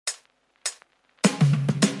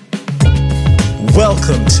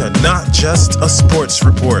Welcome to Not Just a Sports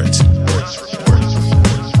Report.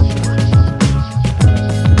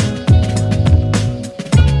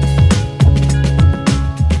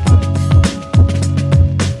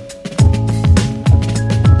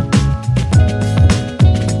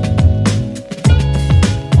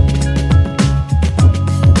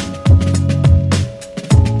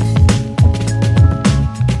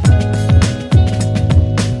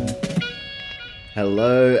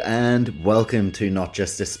 Hello and welcome to Not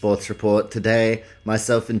Just a Sports Report. Today,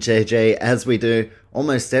 myself and JJ, as we do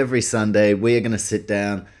almost every Sunday, we are going to sit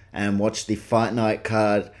down and watch the Fight Night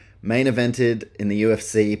card main evented in the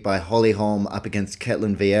UFC by Holm up against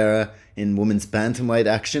Veira in women's bantamweight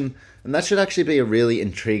action. And that should actually be a really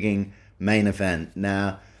intriguing main event.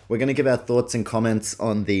 Now, we're going to give our thoughts and comments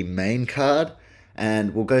on the main card,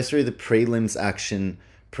 and we'll go through the prelims action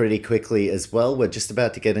pretty quickly as well. We're just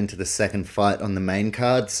about to get into the second fight on the main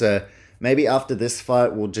card, so maybe after this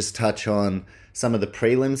fight we'll just touch on some of the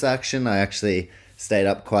prelims action. I actually stayed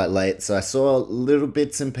up quite late, so I saw little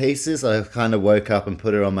bits and pieces. I kind of woke up and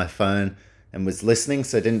put it on my phone and was listening,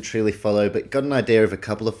 so I didn't truly follow, but got an idea of a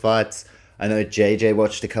couple of fights. I know JJ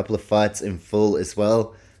watched a couple of fights in full as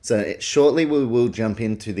well, so shortly we will jump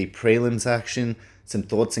into the prelims action, some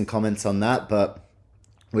thoughts and comments on that. But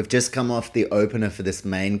we've just come off the opener for this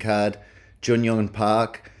main card. Junyoung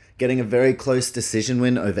Park getting a very close decision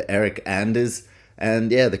win over Eric Anders.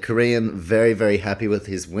 And yeah, the Korean very, very happy with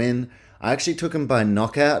his win. I actually took him by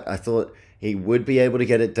knockout. I thought he would be able to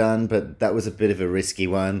get it done, but that was a bit of a risky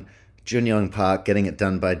one. Junyoung Park getting it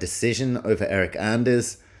done by decision over Eric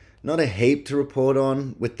Anders. Not a heap to report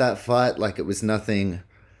on with that fight. Like, it was nothing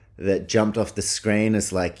that jumped off the screen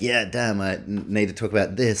as like, yeah, damn, I need to talk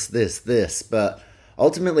about this. But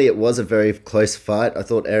ultimately, it was a very close fight. I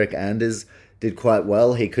thought Eric Anders did quite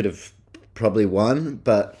well. He could have probably won,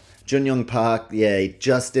 but Junyoung Park, yeah, he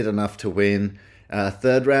just did enough to win.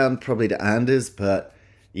 Third round, probably to Anders, but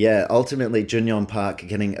yeah, ultimately Junyoung Park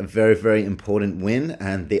getting a very, very important win,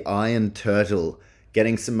 and the Iron Turtle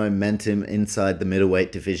getting some momentum inside the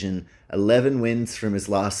middleweight division. 11 wins from his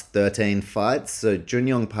last 13 fights, so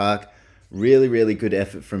Junyoung Park, really, really good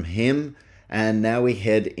effort from him. And now we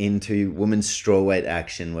head into women's strawweight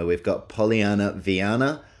action, where we've got Polyana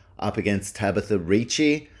Viana up against Tabitha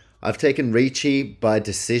Ricci. I've taken Ricci by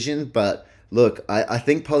decision, but look, I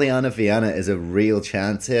think Polyana Viana is a real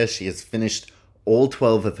chance here. She has finished all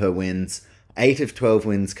 12 of her wins, 8 of 12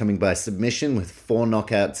 wins coming by submission with 4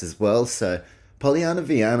 knockouts as well. So Polyana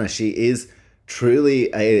Viana, she is truly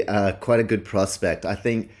quite a good prospect. I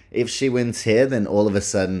think if she wins here, then all of a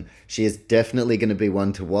sudden she is definitely going to be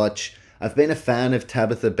one to watch. I've been a fan of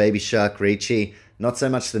Tabitha Baby Shark Ricci, not so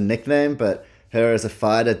much the nickname, but her as a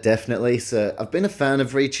fighter, definitely. So I've been a fan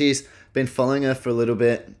of Ricci's, been following her for a little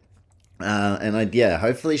bit,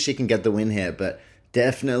 hopefully she can get the win here, but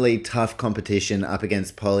definitely tough competition up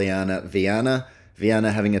against Polyana Viana.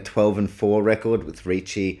 Viana having a 12-4 record, with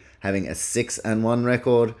Ricci having a 6-1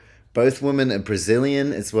 record. Both women are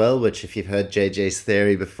Brazilian as well, which, if you've heard JJ's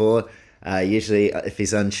theory before, usually if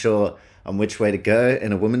he's unsure on which way to go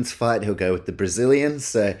in a women's fight, he'll go with the Brazilian.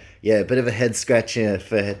 So yeah, a bit of a head scratcher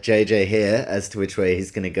for JJ here as to which way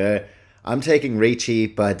he's going to go. I'm taking Ricci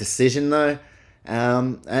by decision though.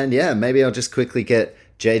 And yeah, maybe I'll just quickly get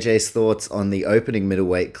JJ's thoughts on the opening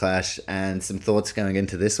middleweight clash and some thoughts going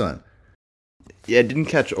into this one. Yeah, didn't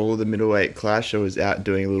catch all of the middleweight clash. I was out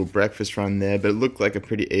doing a little breakfast run there, but it looked like a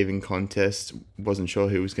pretty even contest. Wasn't sure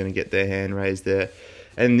who was going to get their hand raised there.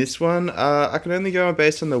 And this one, I can only go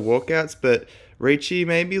based on the walkouts, but Ricci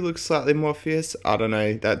maybe looks slightly more fierce. I don't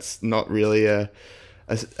know. That's not really a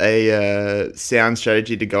sound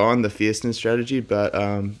strategy to go on, the fierceness strategy. But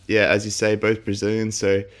yeah, as you say, both Brazilians,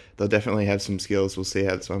 so they'll definitely have some skills. We'll see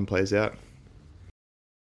how this one plays out.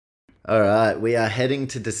 All right, we are heading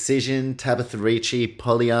to decision. Tabitha Ricci,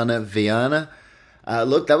 Polyana Viana.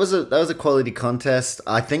 Look, that was a quality contest.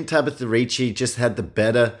 I think Tabitha Ricci just had the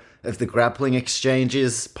better of the grappling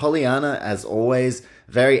exchanges. Polyana, as always,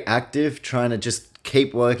 very active, trying to just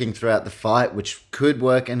keep working throughout the fight, which could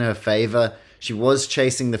work in her favor. She was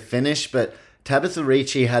chasing the finish, but Tabitha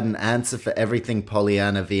Ricci had an answer for everything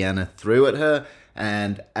Polyana Viana threw at her.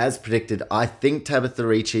 And as predicted, I think Tabitha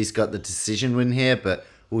Ricci's got the decision win here, but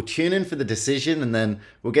we'll tune in for the decision and then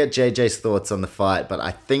we'll get JJ's thoughts on the fight. But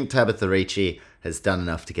I think Tabitha Ricci has done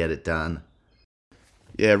enough to get it done.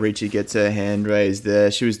 Yeah, Ricci gets her hand raised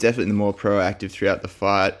there. She was definitely the more proactive throughout the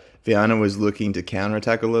fight. Viana was looking to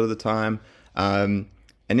counterattack a lot of the time. And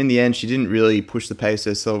in the end, she didn't really push the pace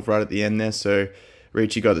herself right at the end there. So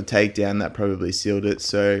Ricci got the takedown. That probably sealed it.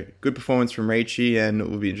 So good performance from Ricci, and it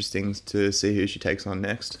will be interesting to see who she takes on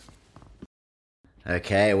next.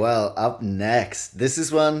 Okay, well, up next, this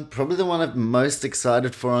is probably the one I'm most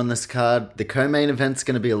excited for on this card. The co-main event's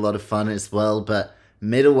going to be a lot of fun as well, but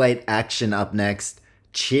middleweight action up next.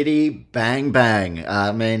 Chitty Bang Bang.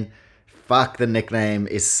 I mean, fuck, the nickname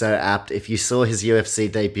is so apt. If you saw his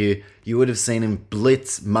UFC debut, you would have seen him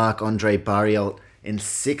blitz Marc-Andre Barriault in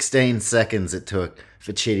 16 seconds it took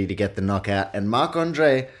for Chitty to get the knockout. And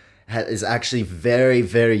Marc-Andre is actually very,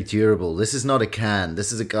 very durable. This is not a can.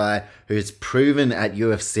 This is a guy who's proven at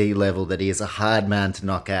UFC level that he is a hard man to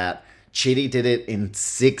knock out. Chitty did it in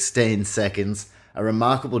 16 seconds. A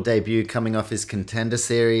remarkable debut coming off his Contender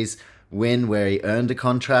Series win where he earned a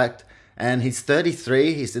contract. And he's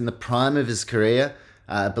 33. He's in the prime of his career.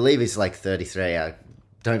 I believe he's like 33.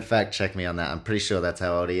 Don't fact check me on that. I'm pretty sure that's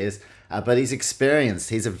how old he is. But he's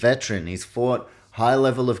experienced. He's a veteran. He's fought high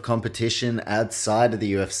level of competition outside of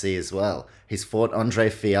the UFC as well. He's fought Andre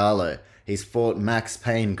Fiallo. He's fought Max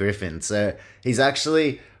Payne Griffin. So he's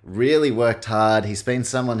actually really worked hard. He's been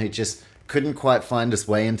someone who just couldn't quite find his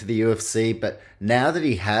way into the UFC. But now that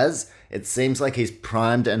he has, it seems like he's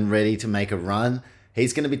primed and ready to make a run.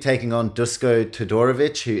 He's going to be taking on Dusko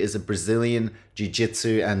Todorovic, who is a Brazilian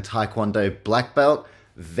Jiu-Jitsu and Taekwondo black belt.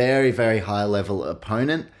 Very, very high level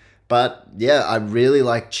opponent. But yeah, I really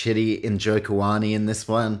like Chitty and Njokuani in this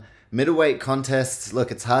one. Middleweight contests,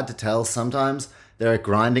 look, it's hard to tell sometimes. They're a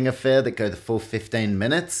grinding affair that go the full 15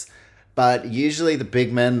 minutes. But usually the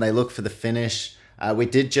big men, they look for the finish. We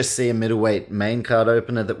did just see a middleweight main card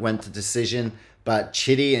opener that went to decision. But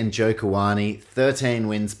Chitty and Njokuani, 13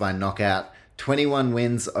 wins by knockout, 21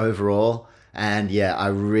 wins overall. And yeah, I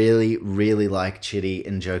really, really like Chitty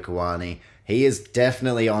and Njokuani. He is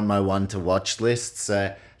definitely on my one to watch list.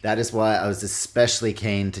 So that is why I was especially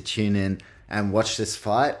keen to tune in and watch this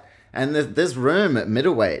fight. And there's room at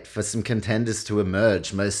middleweight for some contenders to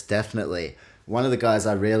emerge, most definitely. One of the guys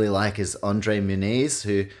I really like is Andre Muniz,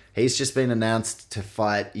 who he's just been announced to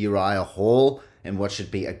fight Uriah Hall in what should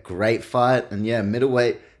be a great fight. And yeah,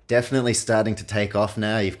 middleweight definitely starting to take off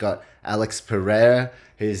now. You've got Alex Pereira,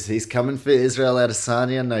 he's coming for Israel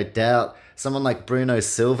Adesanya, no doubt. Someone like Bruno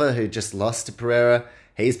Silva, who just lost to Pereira,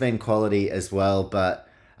 he's been quality as well. But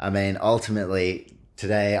I mean, ultimately,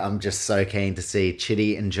 today I'm just so keen to see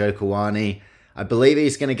Chitty and Njokuani. I believe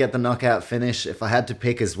he's going to get the knockout finish. If I had to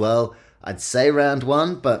pick as well, I'd say round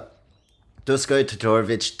one, but Dusko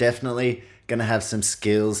Todorovic definitely going to have some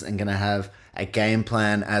skills and going to have a game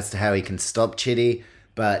plan as to how he can stop Chitty.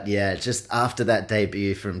 But yeah, just after that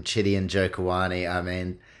debut from Chitty and Njokuani, I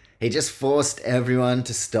mean, he just forced everyone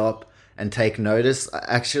to stop and take notice.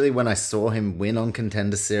 Actually, when I saw him win on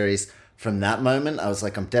Contender Series, from that moment, I was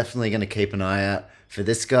like, I'm definitely going to keep an eye out for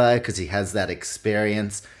this guy because he has that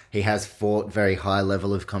experience. He has fought very high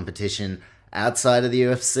level of competition outside of the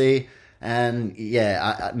UFC. And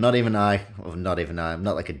yeah, I'm not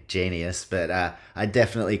like a genius, but I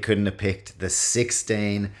definitely couldn't have picked the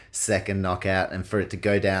 16-second knockout and for it to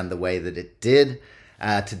go down the way that it did.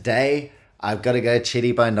 Today, I've got to go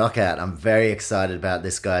Chitty by knockout. I'm very excited about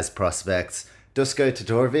this guy's prospects. Dusko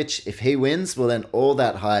Todorovic, if he wins, well then all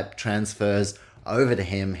that hype transfers over to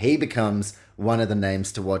him. He becomes one of the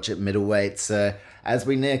names to watch at middleweight. So as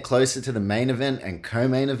we near closer to the main event and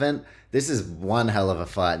co-main event, this is one hell of a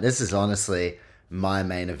fight. This is honestly my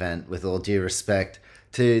main event, with all due respect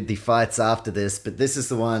to the fights after this. But this is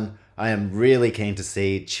the one I am really keen to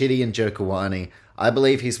see. Chitty and Njokuani. I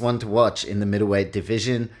believe he's one to watch in the middleweight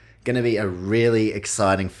division. Going to be a really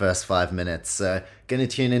exciting first 5 minutes. So going to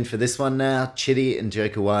tune in for this one now. Chitty and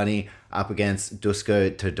Njokuani up against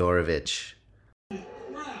Dusko Todorovic.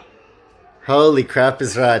 Holy crap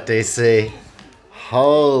is right, DC.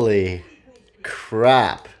 Holy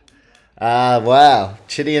crap. Wow.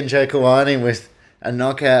 Chitty and Njokuani with a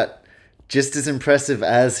knockout just as impressive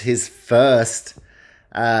as his first.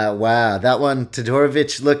 Wow. That one,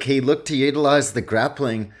 Todorovic, look, he looked to utilize the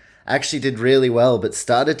grappling. Actually did really well, but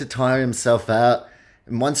started to tire himself out.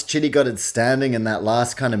 And once Chitty got it standing in that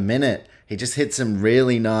last kind of minute, he just hit some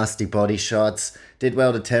really nasty body shots, did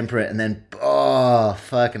well to temper it, and then, oh,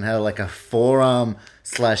 fucking hell, like a forearm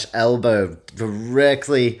 / elbow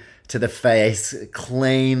directly to the face,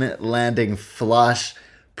 clean landing flush,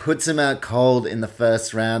 puts him out cold in the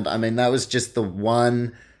first round. I mean, that was just the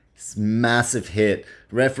one massive hit.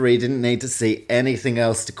 Referee didn't need to see anything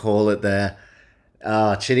else to call it there.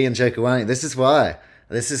 Chitty and Njokuani, this is why.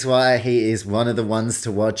 This is why he is one of the ones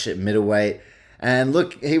to watch at middleweight. And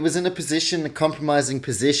look, he was in a compromising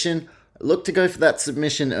position. Looked to go for that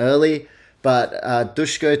submission early, but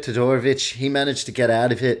Dusko Todorovic, he managed to get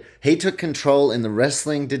out of it. He took control in the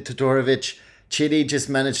wrestling, did Todorovic. Chitty just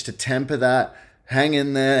managed to temper that, hang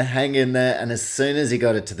in there, and as soon as he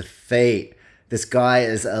got it to the feet, This guy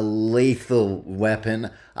is a lethal weapon.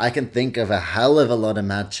 I can think of a hell of a lot of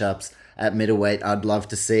matchups at middleweight I'd love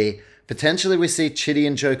to see. Potentially we see Chidi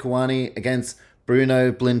and Njokuani against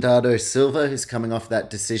Bruno Blindado Silva, who's coming off that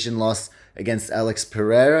decision loss against Alex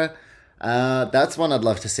Pereira. That's one I'd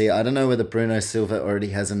love to see. I don't know whether Bruno Silva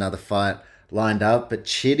already has another fight lined up, but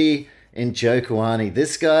Chidi and Njokuani,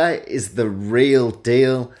 this guy is the real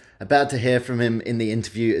deal. About to hear from him in the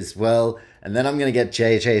interview as well, and then I'm going to get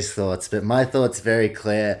JJ's thoughts, but my thoughts very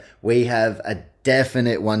clear. We have a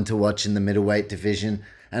definite one to watch in the middleweight division,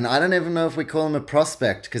 and I don't even know if we call him a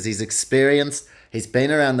prospect because he's experienced, he's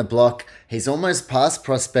been around the block, he's almost past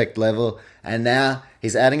prospect level, and now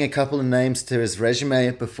he's adding a couple of names to his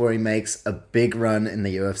resume before he makes a big run in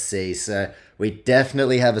the UFC. So we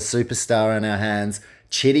definitely have a superstar on our hands,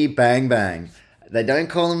 Chidi Bang Bang. They don't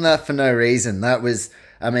call him that for no reason.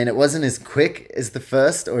 It wasn't as quick as the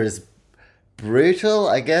first or as brutal,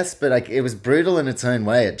 I guess, but it was brutal in its own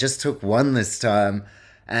way. It just took one this time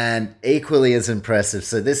and equally as impressive.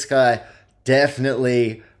 So this guy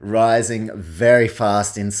definitely rising very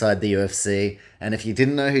fast inside the UFC. And if you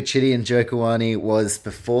didn't know who Chidi and Njokuani was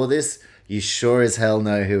before this, you sure as hell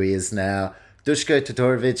know who he is now. Duško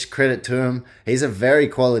Todorovic, credit to him. He's a very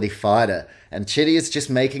quality fighter. And Chidi is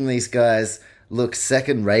just making these guys look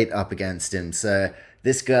second rate up against him. So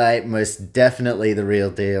this guy, most definitely the real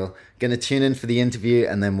deal. Gonna tune in for the interview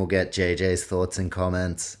and then we'll get JJ's thoughts and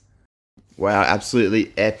comments. Wow,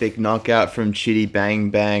 absolutely epic knockout from Chidi Bang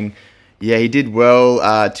Bang. Yeah, he did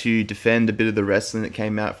well to defend a bit of the wrestling that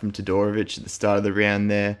came out from Todorovic at the start of the round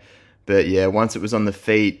there. But yeah, once it was on the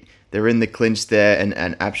feet, they were in the clinch there, and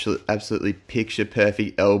an absolutely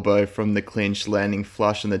picture-perfect elbow from the clinch landing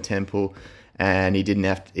flush on the temple, and he didn't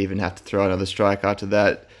even have to throw another strike after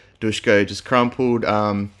that. Duško just crumpled.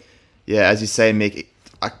 As you say, Mick,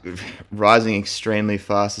 rising extremely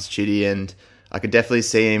fast as Chidi, and I could definitely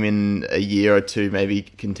see him in a year or two maybe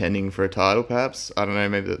contending for a title, perhaps. I don't know,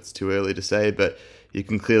 maybe that's too early to say, but you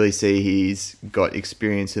can clearly see he's got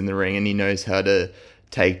experience in the ring and he knows how to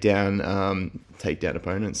take down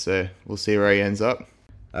opponents. So we'll see where he ends up.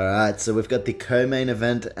 All right, so we've got the co-main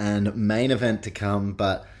event and main event to come,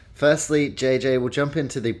 but firstly, JJ, we'll jump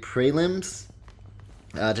into the prelims.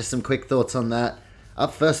 Just some quick thoughts on that.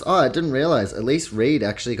 Up first, I didn't realize Elise Reed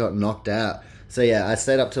actually got knocked out. So yeah, I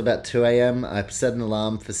stayed up till about 2 a.m. I set an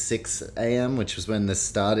alarm for 6 a.m., which was when this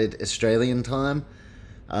started Australian time.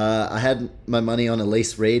 I had my money on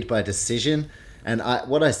Elise Reed by decision, and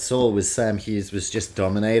what I saw was Sam Hughes was just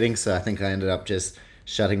dominating, so I think I ended up just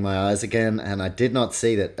shutting my eyes again, and I did not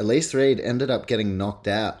see that Elise Reed ended up getting knocked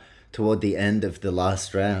out toward the end of the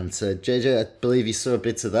last round. So JJ, I believe you saw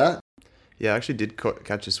bits of that? Yeah, I actually did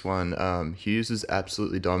catch this one. Hughes was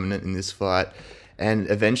absolutely dominant in this fight. And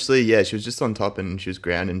eventually, she was just on top and she was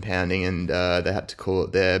ground and pounding, and they had to call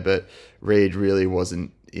it there. But Reed really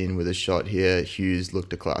wasn't in with a shot here. Hughes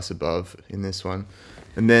looked a class above in this one.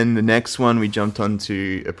 And then the next one, we jumped on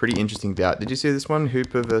to a pretty interesting bout. Did you see this one?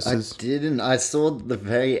 Hooper versus... I didn't. I saw the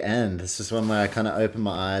very end. This is one where I kind of opened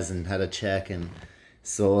my eyes and had a check and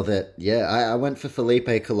saw that, I went for Felipe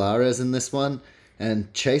Colares in this one.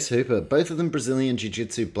 And Chase Hooper, both of them Brazilian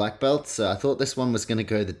Jiu-Jitsu black belts, so I thought this one was going to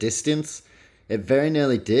go the distance. It very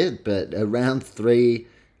nearly did, but a round 3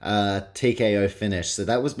 TKO finish. So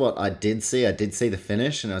that was what I did see. I did see the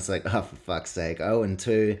finish, and I was like, oh, for fuck's sake,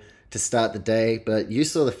 0-2 to start the day. But you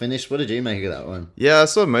saw the finish. What did you make of that one? Yeah, I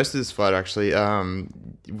saw most of this fight, actually. On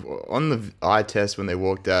the eye test, when they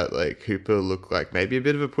walked out, Hooper looked like maybe a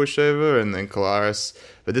bit of a pushover, and then Colares.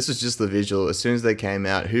 But this was just the visual. As soon as they came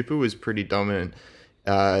out, Hooper was pretty dominant.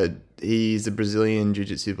 He's a Brazilian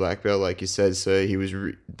Jiu-Jitsu black belt, like you said, so he was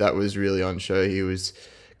that was really on show. He was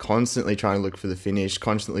constantly trying to look for the finish,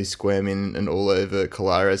 constantly squirming and all over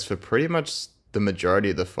Colares for pretty much the majority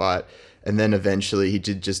of the fight, and then eventually he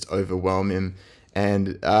did just overwhelm him,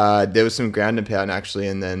 and there was some ground and pound actually,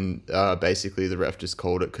 and then basically the ref just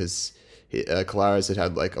called it because Colares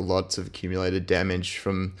had lots of accumulated damage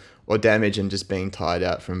and just being tired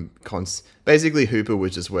out from basically Hooper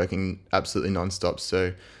was just working absolutely nonstop.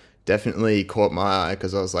 So definitely caught my eye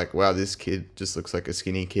because I was like, wow, this kid just looks like a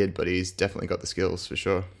skinny kid, but he's definitely got the skills for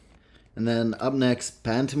sure. And then up next,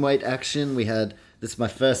 bantamweight action. This is my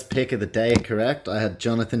first pick of the day, correct? I had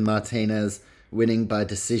Jonathan Martinez winning by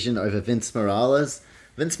decision over Vince Morales.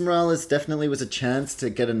 Vince Morales definitely was a chance to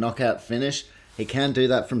get a knockout finish. He can do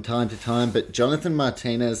that from time to time, but Jonathan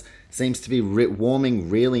Martinez seems to be warming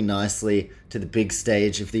really nicely to the big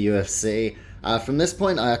stage of the UFC. From this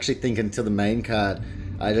point, I actually think until the main card,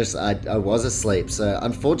 I was asleep. So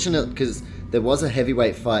unfortunate, because there was a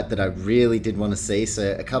heavyweight fight that I really did want to see.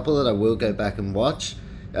 So a couple that I will go back and watch.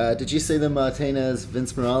 Did you see the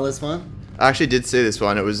Martinez-Vince Morales one? I actually did see this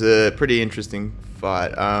one. It was a pretty interesting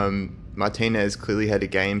fight. Martinez clearly had a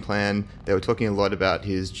game plan. They were talking a lot about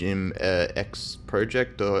his gym X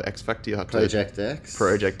project or X Factor. Project X?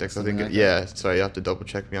 Project X, I think. Like Yeah, sorry, you have to double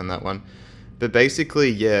check me on that one. But basically,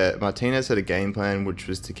 yeah, Martinez had a game plan which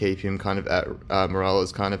was to keep him kind of at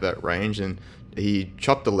Morales kind of at range, and he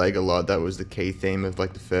chopped the leg a lot. That was the key theme of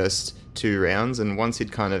like the first 2 rounds. And once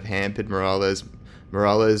he'd kind of hampered Morales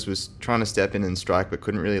was trying to step in and strike but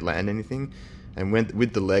couldn't really land anything. And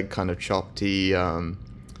with the leg kind of chopped,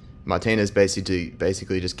 Martinez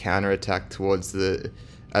basically just counterattacked towards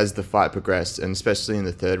as the fight progressed, and especially in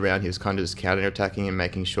the 3rd round, he was kind of just counterattacking and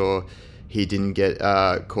making sure he didn't get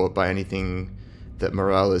caught by anything that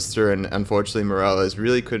Morales threw. And unfortunately, Morales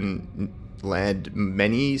really couldn't land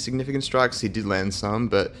many significant strikes. He did land some,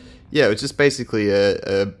 but yeah, it was just basically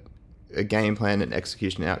a game plan and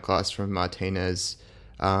execution outclass from Martinez.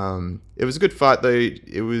 It was a good fight though.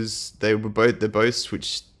 They're both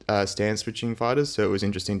switched stand switching fighters, so it was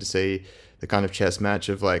interesting to see the kind of chess match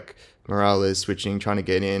of like Morales switching, trying to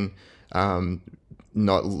get in,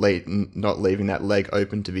 not leaving that leg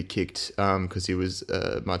open to be kicked, because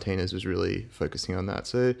Martinez was really focusing on that.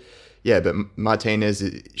 So yeah, but Martinez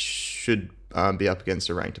should be up against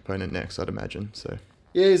a ranked opponent next, I'd imagine. So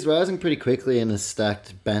yeah, he's rising pretty quickly in a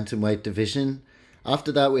stacked bantamweight division.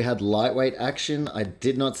 After that, we had lightweight action. I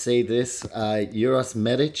did not see this. Uros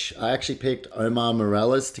Medic. I actually picked Omar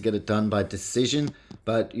Morales to get it done by decision,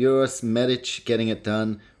 but Uros Medic getting it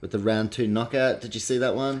done with the round 2 knockout. Did you see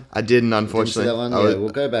that one? I didn't, unfortunately. Didn't see that one? Yeah, we'll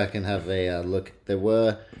go back and have a look. There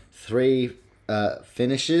were 3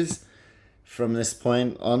 finishes from this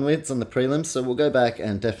point onwards on the prelims, so we'll go back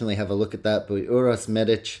and definitely have a look at that. But Uros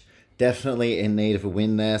Medic definitely in need of a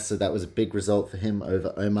win there, so that was a big result for him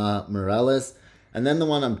over Omar Morales. And then the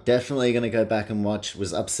one I'm definitely going to go back and watch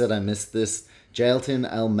was upset I missed this. Jailton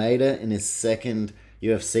Almeida in his 2nd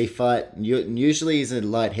UFC fight. Usually he's a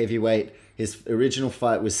light heavyweight. His original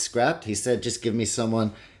fight was scrapped. He said, just give me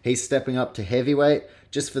someone. He's stepping up to heavyweight.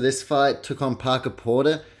 Just for this fight, took on Parker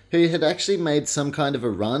Porter, who had actually made some kind of a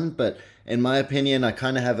run. But in my opinion, I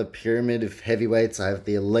kind of have a pyramid of heavyweights. I have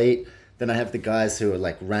the elite. Then I have the guys who are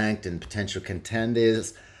like ranked and potential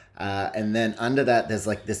contenders. And then under that, there's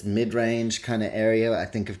like this mid-range kind of area. I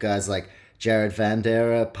think of guys like Jared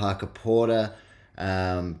Vandera, Parker Porter,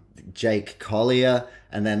 Jake Collier.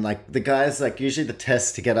 And then like the guys, like usually the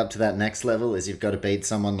test to get up to that next level is you've got to beat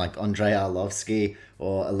someone like Andrei Arlovsky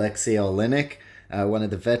or Alexei Oleinik, one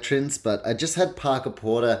of the veterans. But I just had Parker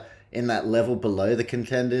Porter in that level below the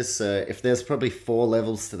contenders. So if there's probably 4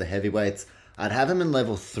 levels to the heavyweights, I'd have him in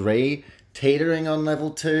level 3, teetering on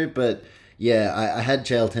level 2, but yeah, I had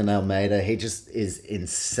Jailton Almeida. He just is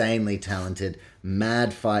insanely talented,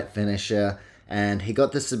 mad fight finisher, and he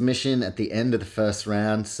got the submission at the end of the 1st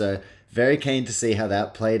round, so very keen to see how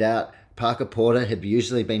that played out. Parker Porter had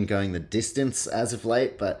usually been going the distance as of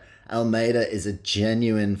late, but Almeida is a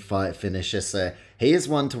genuine fight finisher, so he is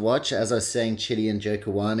one to watch. As I was saying, Chidi and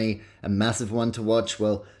Jokawani, a massive one to watch.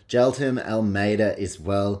 Well, Jailton Almeida is,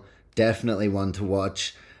 well, definitely one to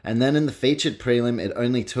watch. And then in the featured prelim, it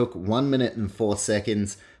only took 1 minute and 4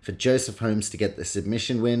 seconds for Joseph Holmes to get the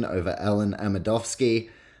submission win over Alan Amadovsky.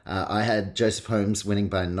 I had Joseph Holmes winning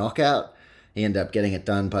by knockout. He ended up getting it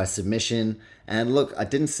done by submission. And look, I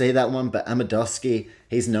didn't see that one, but Amadovsky,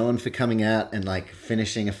 he's known for coming out and like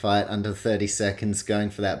finishing a fight under 30 seconds, going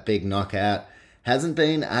for that big knockout. Hasn't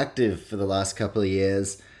been active for the last couple of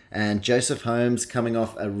years. And Joseph Holmes coming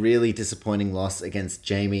off a really disappointing loss against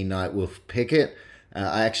Jamie Nightwolf Pickett.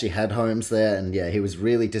 I actually had Holmes there, and yeah, he was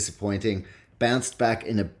really disappointing. Bounced back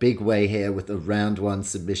in a big way here with a round 1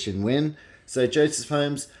 submission win. So Joseph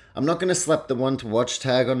Holmes, I'm not going to slap the one to watch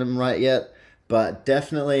tag on him right yet, but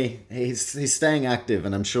definitely he's staying active,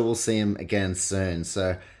 and I'm sure we'll see him again soon.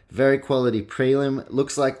 So very quality prelim.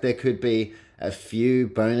 Looks like there could be a few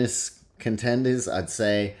bonus contenders. I'd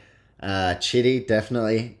say Chidi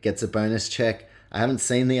definitely gets a bonus check. I haven't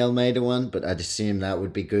seen the Almeida one, but I'd assume that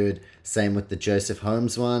would be good. Same with the Joseph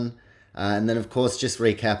Holmes one. And then, of course, just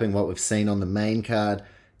recapping what we've seen on the main card.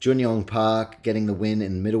 Junyoung Park getting the win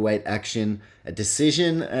in middleweight action. A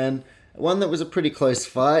decision, and one that was a pretty close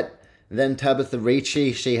fight. Then Tabitha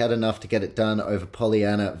Ricci, she had enough to get it done over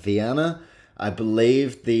Polyana Viana. I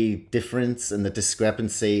believe the difference and the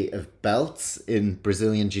discrepancy of belts in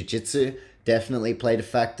Brazilian Jiu-Jitsu definitely played a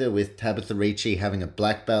factor, with Tabitha Ricci having a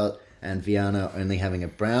black belt and Viana only having a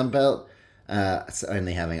brown belt. I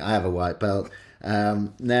have a white belt.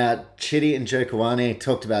 Now, Chidi and Jokawani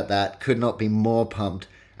talked about that. Could not be more pumped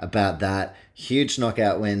about that. Huge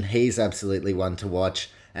knockout win. He's absolutely one to watch.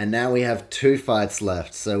 And now we have 2 fights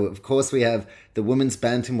left. So, of course, we have the women's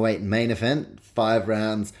bantamweight main event, 5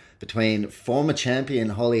 rounds between former champion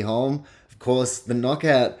Holly Holm. Of course, the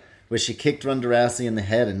knockout where she kicked Ronda Rousey in the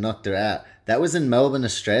head and knocked her out. That was in Melbourne,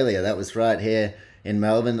 Australia. That was right here in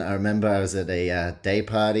Melbourne. I remember I was at a day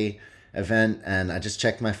party event and I just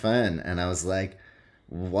checked my phone and I was like,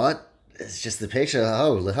 what? It's just the picture.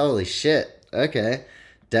 Oh, holy shit. Okay.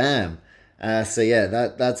 Damn. So yeah,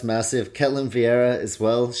 that's massive. Ketlin Vieira as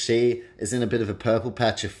well. She is in a bit of a purple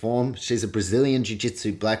patch of form. She's a Brazilian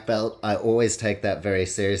Jiu-Jitsu black belt. I always take that very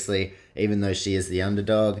seriously, even though she is the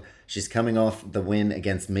underdog. She's coming off the win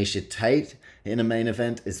against Miesha Tate in a main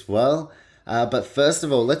event as well. But first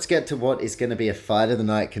of all, let's get to what is going to be a fight of the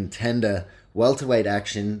night contender. Welterweight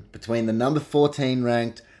action between the number 14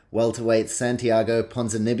 ranked welterweight Santiago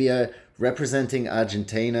Ponzinibbio representing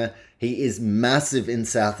Argentina. He is massive in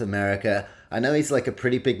South America. I know he's like a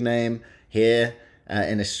pretty big name here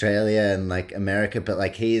in Australia and like America, but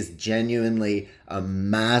like he is genuinely a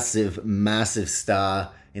massive, massive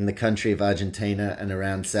star in the country of Argentina and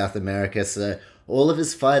around South America. So all of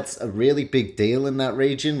his fights are really big deal in that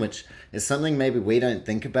region, which is something maybe we don't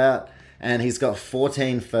think about. And he's got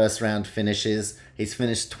 14 first round finishes. He's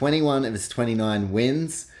finished 21 of his 29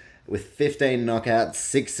 wins with 15 knockouts,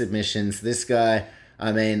 6 submissions. This guy,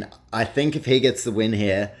 I mean, I think if he gets the win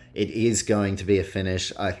here, it is going to be a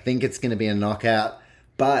finish. I think it's going to be a knockout.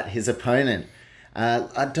 But his opponent,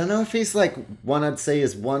 I don't know if he's like one I'd say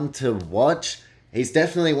is one to watch. He's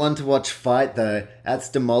definitely one to watch fight though. That's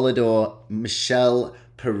Demolador Michel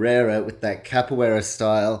Pereira with that capoeira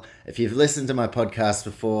style. If you've listened to my podcast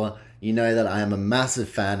before, you know that I am a massive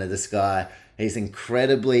fan of this guy. He's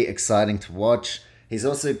incredibly exciting to watch. He's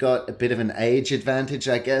also got a bit of an age advantage,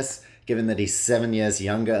 I guess, given that he's 7 years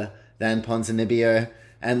younger than Ponzinibbio.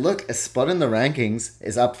 And look, a spot in the rankings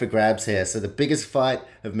is up for grabs here. So the biggest fight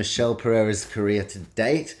of Michel Pereira's career to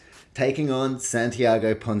date, taking on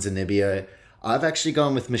Santiago Ponzinibbio. I've actually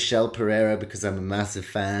gone with Michel Pereira because I'm a massive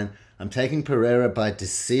fan. I'm taking Pereira by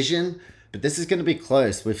decision, but this is going to be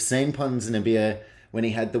close. We've seen Ponzinibbio when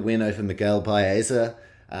he had the win over Miguel Baeza,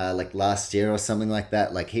 like last year or something like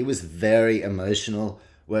that. Like he was very emotional,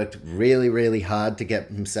 worked really, really hard to get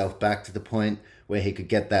himself back to the point where he could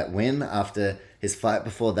get that win. After his fight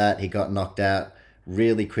before that, he got knocked out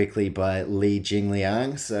really quickly by Li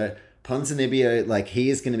Jingliang. So Ponzinibbio, like he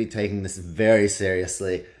is going to be taking this very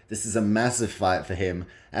seriously. This is a massive fight for him.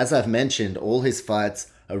 As I've mentioned, all his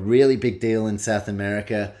fights are really big deal in South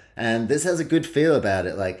America, and this has a good feel about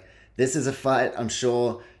it. Like this is a fight I'm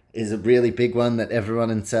sure is a really big one that everyone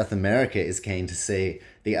in South America is keen to see.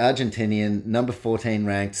 The Argentinian, number 14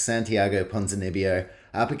 ranked Santiago Ponzinibbio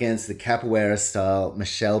up against the capoeira style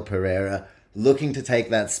Michel Pereira, looking to take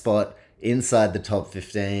that spot inside the top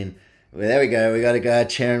 15. Well, there we go. We got a guy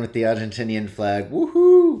cheering with the Argentinian flag.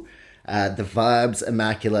 Woohoo! The vibes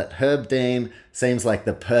immaculate. Herb Dean seems like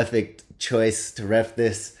the perfect choice to ref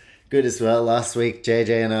this. Good as well. Last week,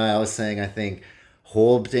 JJ and I was saying, I think,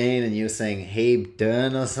 Horb Dean, and you were saying Heb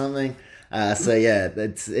Dern or something. So yeah,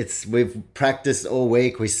 we've practiced all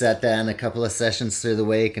week. We sat down a couple of sessions through the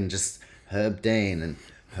week and just Herb Dean and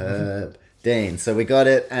Herb Dean. So we got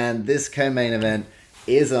it, and this co-main event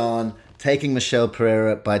is on, taking Michel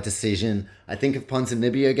Pereira by decision. I think if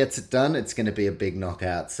Ponzinibbio gets it done, it's going to be a big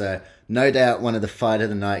knockout. So no doubt one of the fight of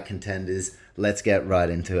the night contenders. Let's get right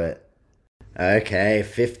into it. Okay,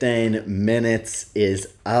 15 minutes is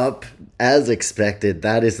up. As expected,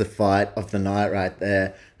 that is the fight of the night right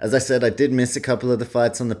there. As I said, I did miss a couple of the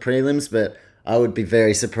fights on the prelims, but I would be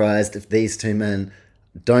very surprised if these two men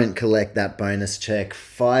don't collect that bonus check.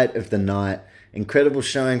 Fight of the night. Incredible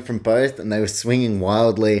showing from both, and they were swinging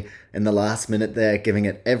wildly in the last minute there, giving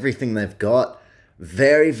it everything they've got.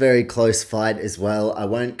 Very, very close fight as well. I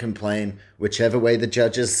won't complain whichever way the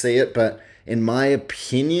judges see it, but in my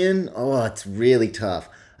opinion, it's really tough.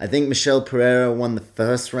 I think Michel Pereira won the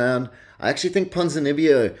first round. I actually think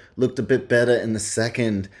Ponzinibbio looked a bit better in the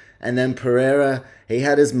second. And then Pereira, he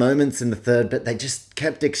had his moments in the third, but they just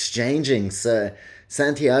kept exchanging. So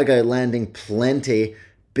Santiago landing plenty.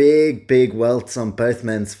 Big, big welts on both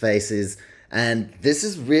men's faces. And this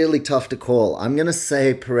is really tough to call. I'm going to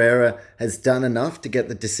say Pereira has done enough to get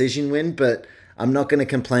the decision win, but I'm not going to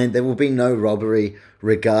complain. There will be no robbery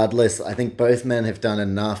regardless. I think both men have done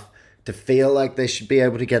enough to feel like they should be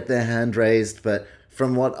able to get their hand raised. But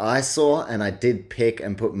from what I saw, and I did pick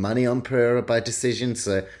and put money on Pereira by decision,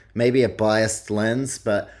 so maybe a biased lens,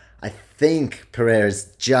 but I think Pereira's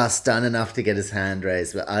just done enough to get his hand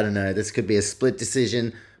raised. But I don't know. This could be a split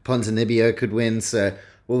decision. Ponzinibbio could win. So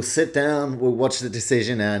we'll sit down, we'll watch the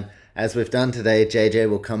decision, and as we've done today, JJ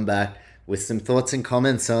will come back. with some thoughts and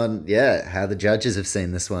comments on, how the judges have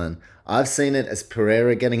seen this one. I've seen it as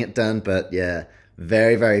Pereira getting it done, but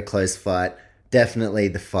very, very close fight. Definitely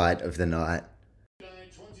the fight of the night.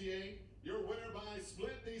 28, your winner by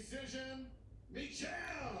split decision, Michel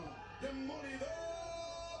Demolido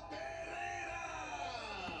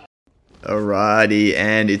Pereira. Alrighty,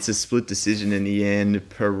 and it's a split decision in the end.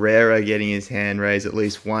 Pereira getting his hand raised, at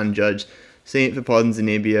least one judge seeing it for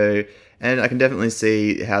Ponzinibbio, and I can definitely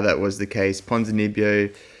see how that was the case.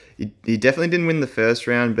 Ponzinibbio, he definitely didn't win the first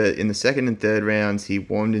round, but in the second and third rounds, he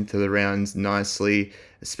warmed into the rounds nicely,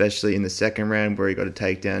 especially in the second round where he got a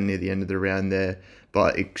takedown near the end of the round there.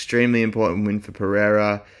 But extremely important win for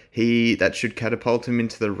Pereira. That should catapult him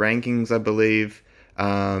into the rankings, I believe.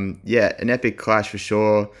 An epic clash for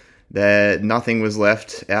sure. Nothing was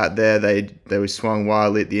left out there. They were swung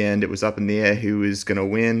wildly at the end. It was up in the air who was going to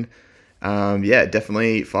win.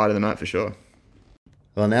 Definitely fight of the night for sure.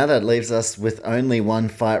 Well, now that leaves us with only one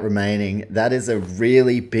fight remaining. That is a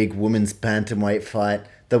really big women's bantamweight fight.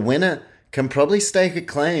 The winner can probably stake a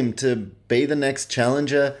claim to be the next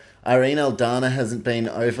challenger. Irene Aldana hasn't been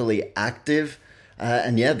overly active.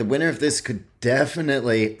 The winner of this could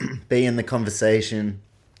definitely be in the conversation.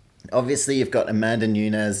 Obviously, you've got Amanda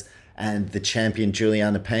Nunes and the champion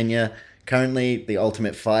Juliana Pena. Currently, the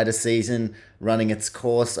Ultimate Fighter season running its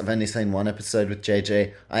course. I've only seen one episode with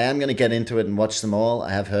JJ. I am going to get into it and watch them all.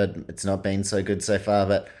 I have heard it's not been so good so far,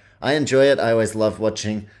 but I enjoy it. I always love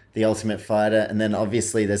watching the Ultimate Fighter. And then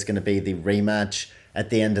obviously there's going to be the rematch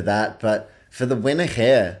at the end of that. But for the winner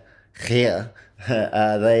here,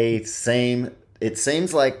 it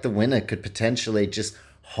seems like the winner could potentially just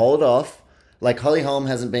hold off. Like, Holly Holm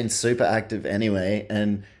hasn't been super active anyway,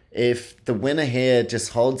 and if the winner here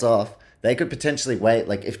just holds off, they could potentially wait.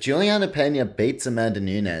 Like, if Juliana Pena beats Amanda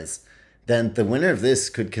Nunes, then the winner of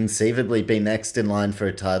this could conceivably be next in line for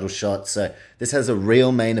a title shot. So this has a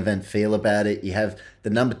real main event feel about it. You have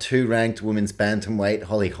the number 2 ranked women's bantamweight,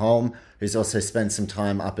 Holly Holm, who's also spent some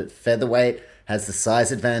time up at featherweight, has the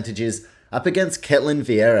size advantages, up against Ketlen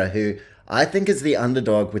Vieira, who I think is the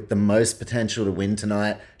underdog with the most potential to win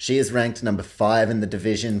tonight. She is ranked number 5 in the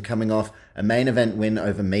division, coming off a main event win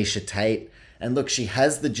over Miesha Tate. And look, she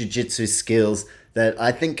has the jiu-jitsu skills that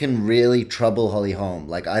I think can really trouble Holly Holm.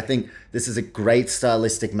 Like, I think this is a great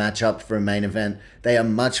stylistic matchup for a main event. They are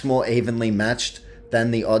much more evenly matched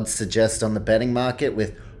than the odds suggest on the betting market,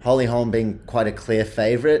 with Holly Holm being quite a clear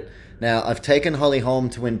favorite. Now, I've taken Holly Holm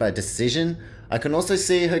to win by decision. I can also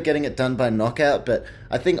see her getting it done by knockout, but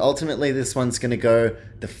I think ultimately this one's going to go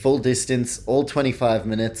the full distance, all 25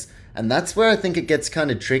 minutes, and that's where I think it gets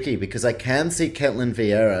kind of tricky, because I can see Ketlen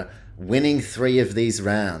Vieira winning 3 of these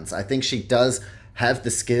rounds. I think she does have the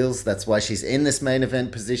skills. That's why she's in this main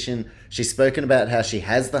event position. She's spoken about how she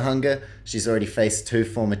has the hunger. She's already faced 2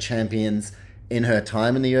 former champions in her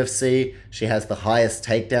time in the UFC. She has the highest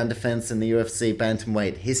takedown defense in the UFC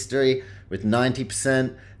bantamweight history with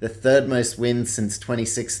 90%, the 3rd most wins since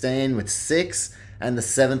 2016 with 6, and the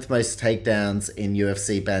 7th most takedowns in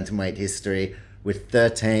UFC bantamweight history with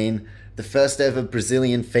 13. The first ever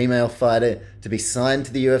Brazilian female fighter to be signed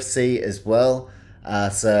to the UFC as well.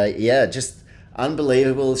 Just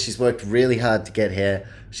unbelievable. She's worked really hard to get here.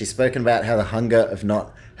 She's spoken about how the hunger of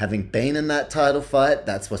not having been in that title fight,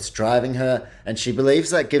 that's what's driving her, and she believes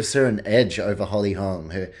that gives her an edge over Holly Holm,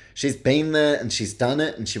 who she's been there and she's done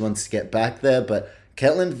it and she wants to get back there. But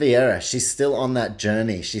Ketlen Vieira, she's still on that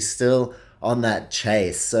journey. She's still on that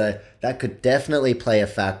chase. So that could definitely play a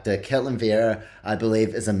factor. Ketlen Vieira, I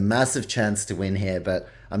believe, is a massive chance to win here, but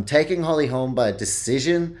I'm taking Holly Holm by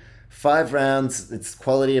decision. 5 rounds, it's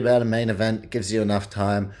quality about a main event. It gives you enough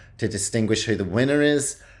time to distinguish who the winner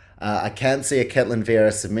is. I can see a Ketlen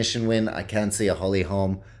Vieira submission win. I can see a Holly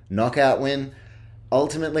Holm knockout win.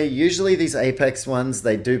 Ultimately, usually these Apex ones,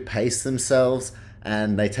 they do pace themselves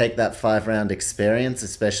and they take that 5-round experience,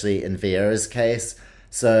 especially in Vieira's case.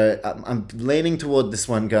 So I'm leaning toward this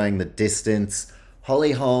one going the distance.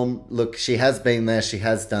 Holly Holm, look, she has been there, she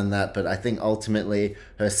has done that, but I think ultimately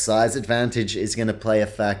her size advantage is going to play a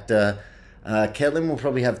factor. Ketlen will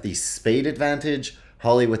probably have the speed advantage,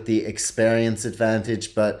 Holly with the experience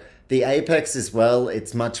advantage, but the Apex as well,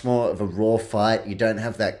 it's much more of a raw fight. You don't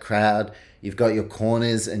have that crowd. You've got your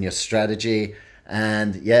corners and your strategy.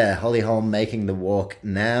 And yeah, Holly Holm making the walk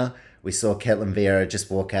now. We saw Ketlen Vieira just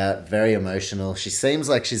walk out, very emotional. She seems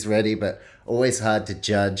like she's ready, but always hard to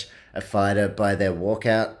judge a fighter by their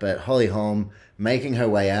walkout. But Holly Holm making her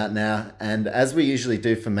way out now. And as we usually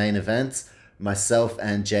do for main events, myself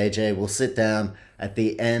and JJ will sit down at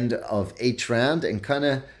the end of each round and kind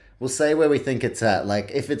of we'll say where we think it's at.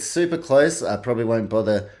 Like, if it's super close, I probably won't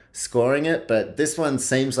bother scoring it, but this one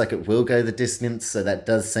seems like it will go the distance, so that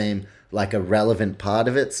does seem like a relevant part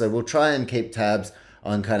of it. So we'll try and keep tabs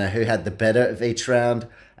on kind of who had the better of each round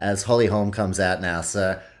as Holly Holm comes out now.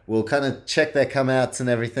 So we'll kind of check their come outs and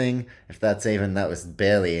everything. If that was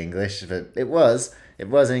barely English, but it was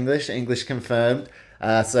English confirmed.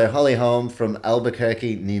 So Holly Holm from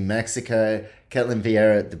Albuquerque, New Mexico, Ketlin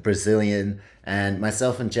Vieira, the Brazilian, and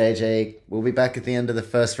myself and JJ will be back at the end of the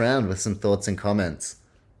first round with some thoughts and comments.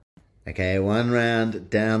 Okay, one round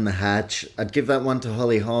down the hatch. I'd give that one to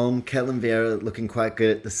Holly Holm. Ketlin Vieira looking quite good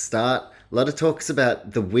at the start. A lot of talks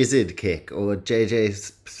about the wizard kick, or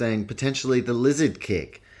JJ's saying potentially the lizard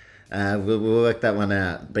kick. We'll work that one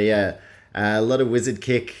out. But yeah, a lot of wizard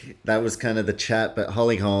kick. That was kind of the chat. But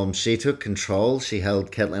Holly Holm, she took control. She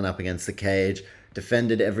held Ketlin up against the cage,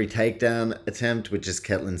 defended every takedown attempt, which is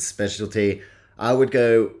Ketlin's specialty. I would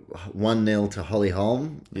go 1-0 to Holly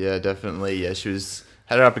Holm. Yeah, definitely. Yeah, she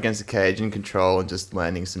had her up against the cage in control and just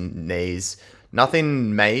landing some knees.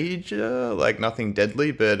 Nothing major, like nothing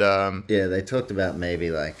deadly, but... Yeah, they talked about maybe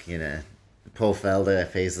Paul Felder,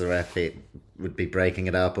 if he's the ref, he would be breaking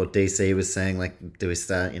it up, or DC was saying, do we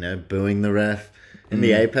start, booing the ref in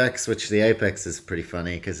the Apex, which the Apex is pretty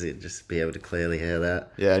funny because you'd just be able to clearly hear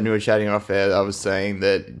that. Yeah, and we were chatting off air, I was saying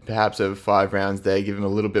that perhaps over 5 rounds there, give him a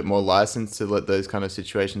little bit more license to let those kind of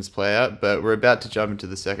situations play out, but we're about to jump into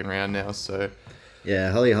the second round now, so...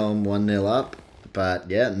 Yeah, Holly Holm 1-0 up, but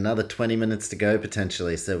yeah, another 20 minutes to go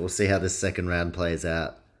potentially, so we'll see how this second round plays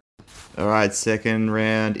out. Alright, second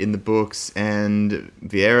round in the books, and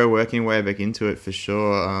Veira working her way back into it for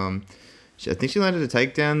sure. I think she landed a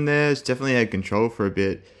takedown there. She definitely had control for a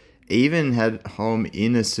bit. Even had Holm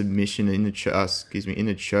in a submission, in a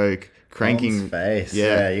choke, cranking. Holm's face,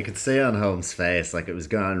 yeah, you could see on Holm's face, it was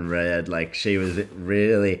going red, she was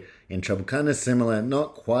really in trouble. Kind of similar,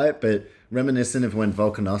 not quite, but reminiscent of when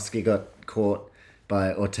Volkanovski got caught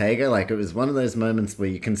by Ortega. It was one of those moments where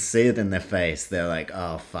you can see it in their face. They're like,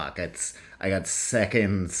 oh fuck, I got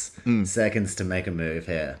seconds to make a move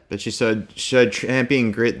here. But she showed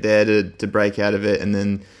champion grit there to break out of it, and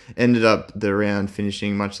then ended up the round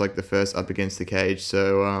finishing much like the first, up against the cage.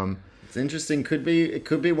 So it's interesting. It could be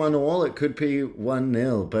 1-1. It could be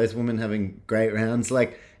 1-0. Both women having great rounds.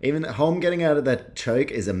 Even Holm getting out of that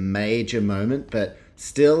choke is a major moment, but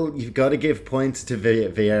still, you've got to give points to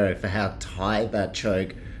Veira for how tight that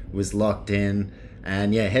choke was locked in.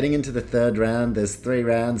 And yeah, heading into the third round, there's 3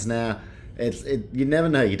 rounds now. You never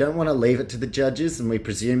know. You don't want to leave it to the judges, and we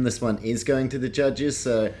presume this one is going to the judges.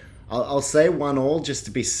 So I'll say 1-1 just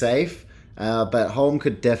to be safe. But Holm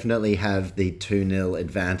could definitely have the 2-0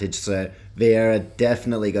 advantage. So Veira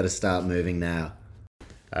definitely got to start moving now.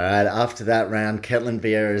 Alright, after that round, Ketlin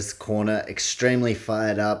Vieira's corner extremely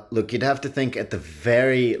fired up. Look, you'd have to think at the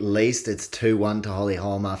very least it's 2-1 to Holly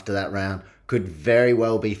Holm after that round. Could very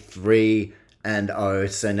well be 3-0.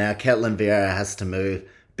 So now Ketlin Vieira has to move.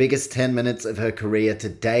 Biggest 10 minutes of her career to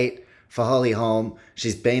date for Holly Holm.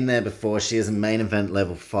 She's been there before. She is a main event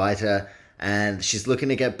level fighter, and she's looking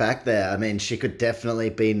to get back there. I mean, she could definitely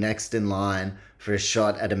be next in line for a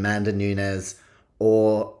shot at Amanda Nunes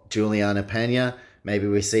or Juliana Pena. Maybe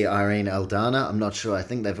we see Irene Aldana. I'm not sure. I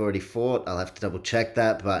think they've already fought. I'll have to double check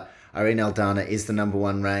that. But Irene Aldana is the number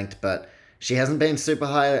 1 ranked, but she hasn't been super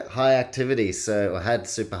high activity, or had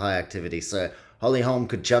super high activity. So Holly Holm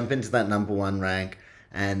could jump into that number 1 rank.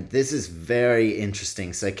 And this is very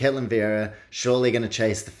interesting. So Ketlin Vieira surely going to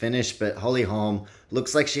chase the finish, but Holly Holm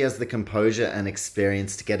looks like she has the composure and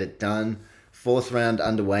experience to get it done. 4th round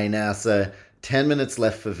underway now, so 10 minutes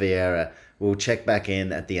left for Veira. We'll check back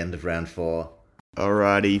in at the end of round 4.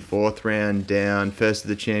 Alrighty, 4th round down, first of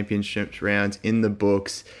the championship rounds in the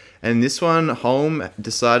books. And this one, Holm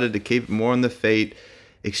decided to keep more on the feet,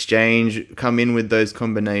 exchange, come in with those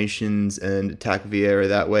combinations and attack Veira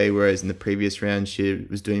that way, whereas in the previous round she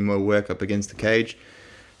was doing more work up against the cage.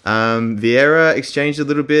 Veira exchanged a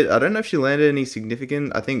little bit. I don't know if she landed any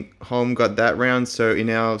significant. I think Holm got that round, so in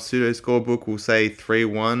our pseudo scorebook we'll say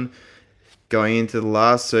 3-1 going into the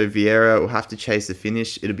last, so Veira will have to chase the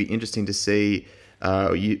finish. It'll be interesting to see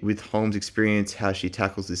with Holm's experience how she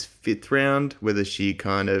tackles this 5th round, whether she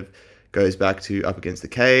kind of goes back to up against the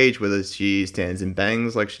cage, whether she stands and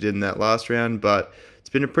bangs like she did in that last round. But it's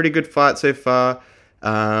been a pretty good fight so far.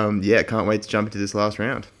 Can't wait to jump into this last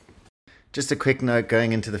round. Just a quick note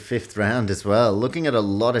going into the 5th round as well. Looking at a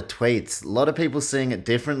lot of tweets, a lot of people seeing it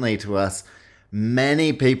differently to us.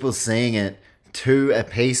 Many people seeing it 2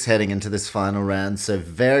 apiece heading into this final round. So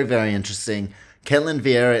very, very interesting. Ketlin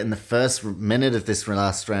Vieira in the first minute of this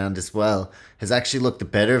last round as well has actually looked the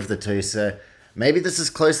better of the 2. So maybe this is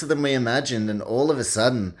closer than we imagined, and all of a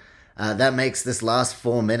sudden, That makes this last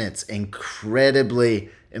 4 minutes incredibly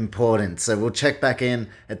important. So we'll check back in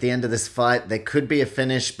at the end of this fight. There could be a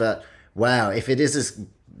finish, but wow, if it is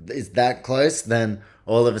that close, then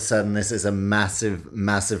all of a sudden this is a massive,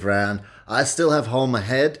 massive round. I still have Holm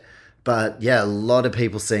ahead, but yeah, a lot of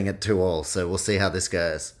people seeing it 2-2, so we'll see how this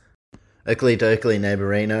goes. Oakley Dokley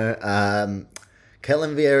Neighborino.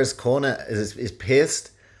 Ketlin Vieira's corner is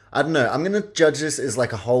pissed. I don't know. I'm going to judge this as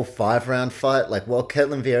like a whole 5-round fight. Like, while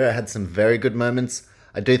Ketlin Vieira had some very good moments,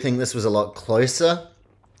 I do think this was a lot closer,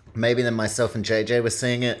 maybe than myself and JJ were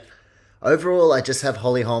seeing it. Overall, I just have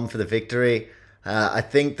Holly Holm for the victory. I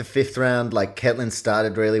think the 5th round, like, Ketlin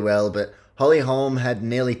started really well, but Holly Holm had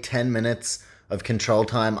nearly 10 minutes of control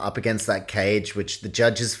time up against that cage, which the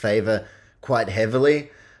judges favor quite heavily.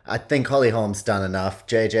 I think Holly Holm's done enough.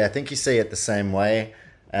 JJ, I think you see it the same way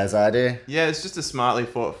as I do. Yeah, it's just a smartly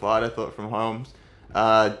fought fight, I thought, from Holmes.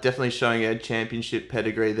 Definitely showing a championship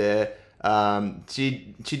pedigree there.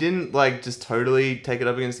 She didn't like just totally take it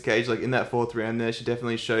up against the cage. Like in that 4th round there, she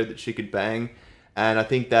definitely showed that she could bang. And I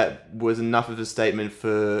think that was enough of a statement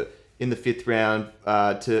for in the 5th round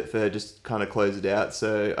for her just kind of close it out.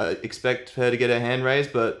 So I expect her to get her hand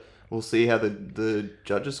raised, but we'll see how the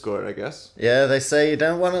judges score it, I guess. Yeah, they say you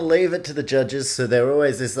don't want to leave it to the judges, so there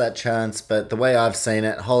always is that chance. But the way I've seen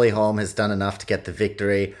it, Holly Holm has done enough to get the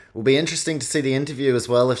victory. It will be interesting to see the interview as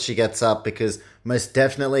well if she gets up, because most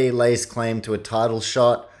definitely lays claim to a title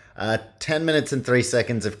shot. 10 minutes and 3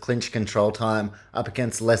 seconds of clinch control time up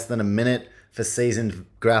against less than a minute for seasoned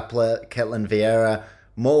grappler Ketlin Vieira.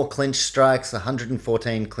 More clinch strikes,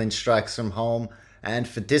 114 clinch strikes from Holm. And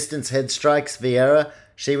for distance head strikes, Veira,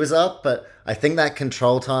 she was up, but I think that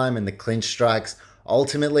control time and the clinch strikes,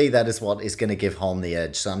 ultimately that is what is going to give Holm the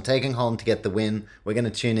edge. So I'm taking Holm to get the win. We're going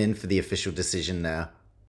to tune in for the official decision now.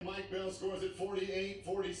 Mike Bell scores at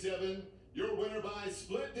 48-47. Your winner by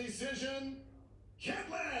split decision,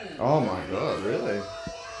 Ketlin. Oh my god, really?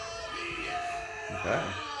 Okay.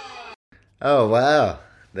 Oh, wow.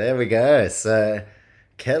 There we go. So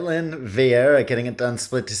Ketlin Vieira getting it done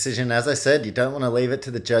split decision. As I said, you don't want to leave it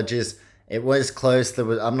to the judges. It was close.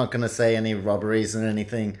 I'm not going to say any robberies and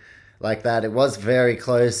anything like that. It was very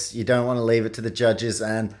close. You don't want to leave it to the judges.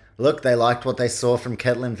 And look, they liked what they saw from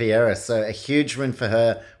Ketlin Vieira. So a huge win for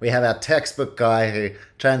her. We have our textbook guy who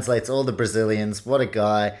translates all the Brazilians. What a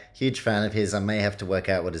guy. Huge fan of his. I may have to work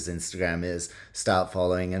out what his Instagram is. Start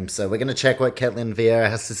following him. So we're going to check what Ketlin Vieira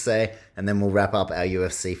has to say. And then we'll wrap up our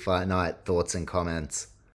UFC Fight Night thoughts and comments.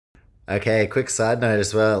 Okay, quick side note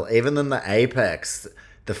as well. Even in the Apex,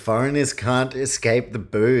 the foreigners can't escape the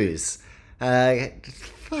booze.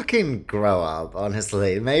 Fucking grow up,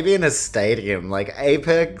 honestly. Maybe in a stadium, like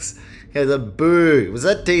Apex, there's a boo. Was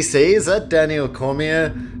that DC? Is that Daniel Cormier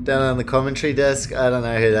down on the commentary desk? I don't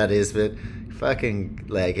know who that is, but fucking,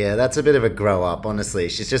 like, yeah, that's a bit of a grow up, honestly.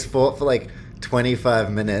 She's just fought for like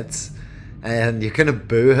 25 minutes, and you're gonna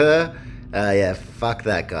boo her? Yeah, fuck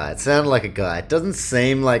that guy. It sounded like a guy. It doesn't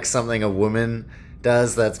seem like something a woman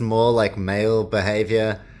does. That's more like male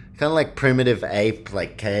behavior. Kind of like primitive ape,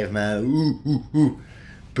 like caveman. Ooh, ooh, ooh.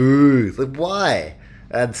 Boo. Like, why?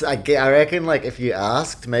 And I reckon, like, if you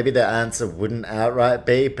asked, maybe the answer wouldn't outright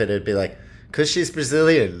be, but it'd be like, because she's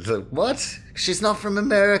Brazilian. It's like, what? She's not from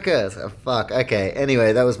America. So, fuck. Okay,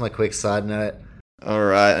 anyway, that was my quick side note.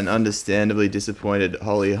 Alright, and understandably disappointed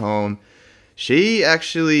Holly Holm. She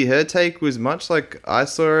actually, her take was much like I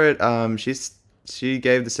saw it. She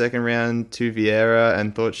gave the second round to Veira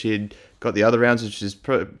and thought she'd got the other rounds, which is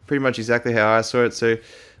pretty much exactly how I saw it. So,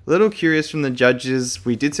 a little curious from the judges.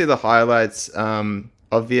 We did see the highlights of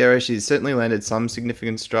Veira. She certainly landed some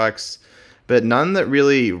significant strikes, but none that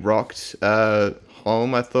really rocked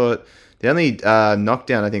Holm. I thought the only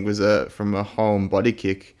knockdown, I think, was from a Holm body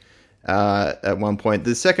kick at one point.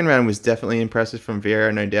 The second round was definitely impressive from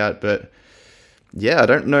Veira, no doubt, but yeah, I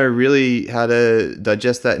don't know really how to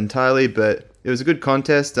digest that entirely, but it was a good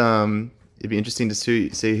contest. It'd be interesting to see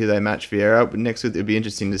who they match Veira up next. It'd be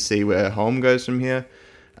interesting to see where Holm goes from here.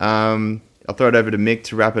 I'll throw it over to Mick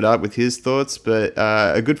to wrap it up with his thoughts, but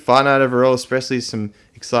a good fight night overall, especially some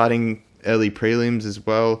exciting early prelims as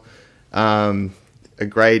well. A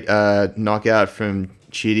great knockout from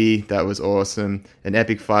Chidi, that was awesome. An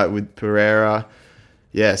epic fight with Pereira.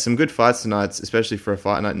 Yeah, some good fights tonight, especially for a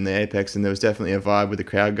fight night in the Apex, and there was definitely a vibe with the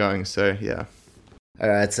crowd going, so yeah.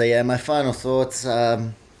 Alright, so yeah, my final thoughts.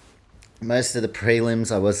 Most of the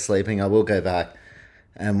prelims, I was sleeping. I will go back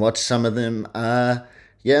and watch some of them.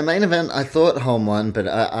 Yeah, main event, I thought Holm won, but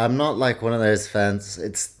I'm not like one of those fans.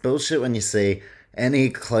 It's bullshit when you see any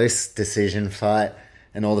close decision fight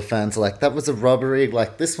and all the fans are like, that was a robbery.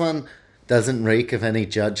 Like, this one doesn't reek of any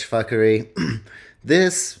judge fuckery.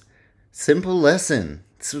 This Simple lesson.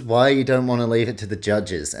 This is why you don't want to leave it to the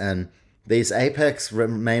judges. And these Apex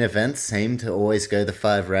main events seem to always go the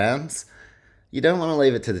 5 rounds. You don't want to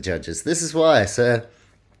leave it to the judges. This is why. So,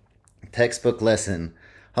 textbook lesson.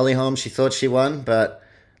 Holly Holm, she thought she won, but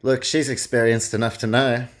look, she's experienced enough to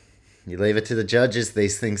know. You leave it to the judges,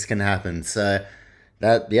 these things can happen. So,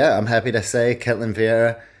 I'm happy to say Ketlen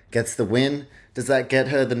Veira gets the win. Does that get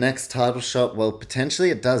her the next title shot? Well, potentially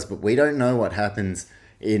it does, but we don't know what happens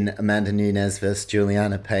in Amanda Nunes versus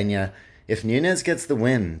Juliana Pena. If Nunes gets the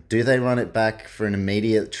win, do they run it back for an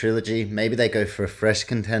immediate trilogy? Maybe they go for a fresh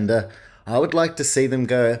contender. I would like to see them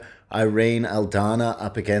go Irene Aldana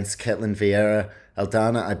up against Ketlen Veira.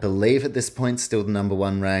 Aldana, I believe at this point, still the number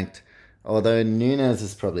 1 ranked. Although Nunes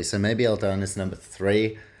is probably, so maybe Aldana's number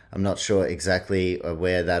 3. I'm not sure exactly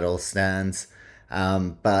where that all stands.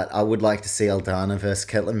 But I would like to see Aldana versus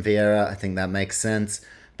Ketlen Veira. I think that makes sense.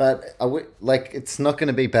 But it's not going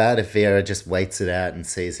to be bad if Veira just waits it out and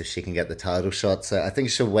sees if she can get the title shot. So I think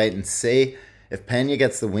she'll wait and see. If Pena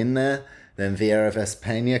gets the win there, then Veira versus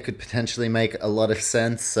Pena could potentially make a lot of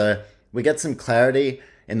sense. So we get some clarity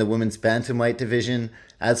in the women's bantamweight division.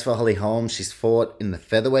 As for Holly Holm, she's fought in the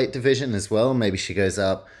featherweight division as well. Maybe she goes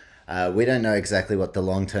up. We don't know exactly what the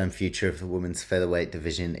long-term future of the women's featherweight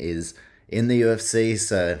division is in the UFC.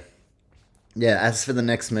 So, yeah, as for the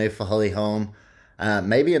next move for Holly Holm,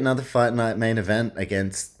 maybe another Fight Night main event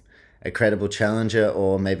against a credible challenger,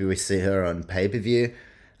 or maybe we see her on pay-per-view.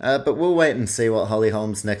 But we'll wait and see what Holly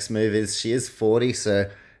Holm's next move is. She is 40, so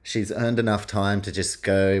she's earned enough time to just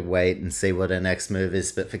go wait and see what her next move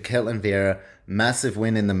is. But for Ketlen Veira, massive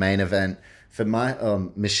win in the main event. For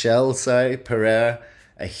Michel Pereira,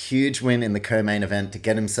 a huge win in the co-main event to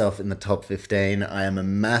get himself in the top 15. I am a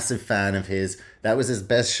massive fan of his. That was his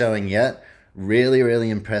best showing yet. Really, really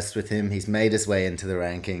impressed with him. He's made his way into the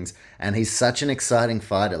rankings, and he's such an exciting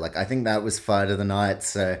fighter. I think that was fight of the night.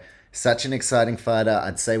 So, such an exciting fighter.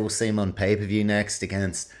 I'd say we'll see him on pay-per-view next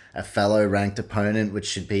against a fellow ranked opponent, which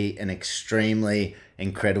should be an extremely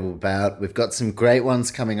incredible bout. We've got some great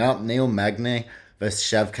ones coming up. Neil Magny versus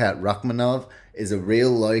Shavkat Rakhmonov is a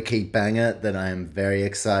real low-key banger that I am very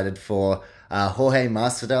excited for. Jorge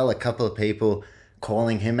Masvidal, a couple of people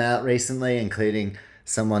calling him out recently, including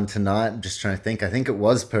someone tonight. I'm just trying to think. I think it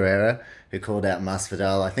was Pereira who called out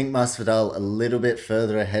Masvidal. I think Masvidal a little bit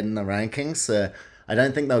further ahead in the rankings, so I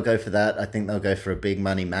don't think they'll go for that. I think they'll go for a big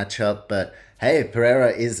money matchup. But hey,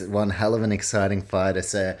 Pereira is one hell of an exciting fighter.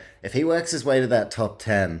 So if he works his way to that top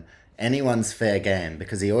 10, anyone's fair game,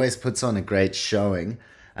 because he always puts on a great showing.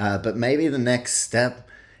 But maybe the next step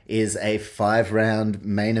is a 5-round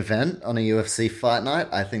main event on a UFC fight night.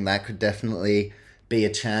 I think that could definitely be a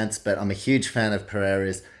chance. But I'm a huge fan of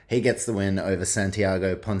Pereira's. He gets the win over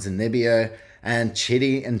Santiago Ponzinibbio. And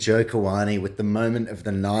Chidi and Joe Kawani with the moment of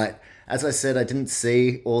the night. As I said, I didn't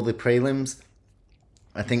see all the prelims.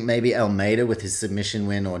 I think maybe Almeida with his submission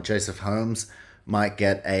win, or Joseph Holmes might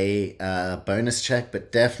get a bonus check.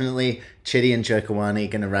 But definitely Chidi and Joe Kawani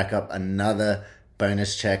going to rack up another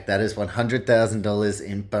bonus check. That is $100,000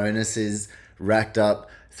 in bonuses racked up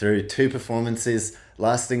through 2 performances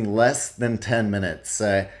lasting less than 10 minutes.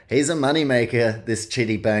 So he's a moneymaker, this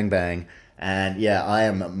Chidi Bang Bang. And yeah, I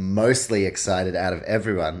am mostly excited out of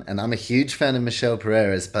everyone. And I'm a huge fan of Michel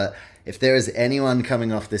Pereira's, but if there is anyone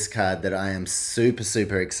coming off this card that I am super,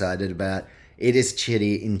 super excited about, it is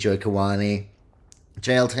Chidi Njokuani.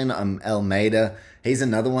 Jailton Almeida, he's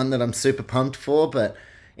another one that I'm super pumped for, but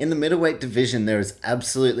in the middleweight division, there is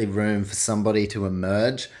absolutely room for somebody to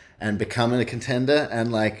emerge and become a contender.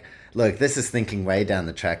 And look, this is thinking way down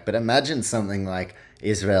the track, but imagine something like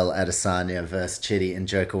Israel Adesanya versus Chidi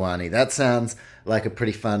Njokuani. That sounds like a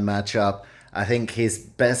pretty fun matchup. I think his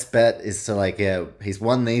best bet is to he's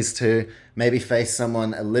won these 2, maybe face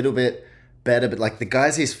someone a little bit better, but the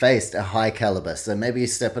guys he's faced are high caliber. So maybe you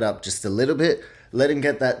step it up just a little bit, let him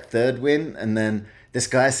get that 3rd win, and then this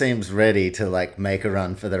guy seems ready to make a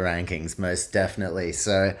run for the rankings, most definitely.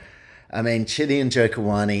 So, I mean, Chidi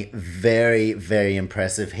Njokuani, very, very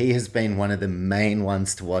impressive. He has been one of the main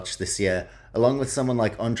ones to watch this year, along with someone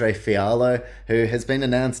like Andre Fiallo, who has been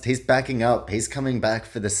announced he's backing up. He's coming back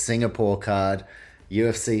for the Singapore card,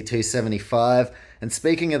 UFC 275. And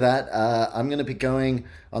speaking of that, I'm going to be going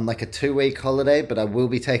on a 2-week holiday, but I will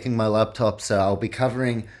be taking my laptop, so I'll be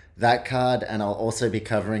covering that card, and I'll also be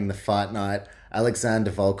covering the fight night,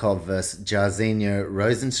 Alexander Volkov versus Jairzinho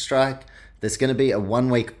Rozenstruik. There's going to be a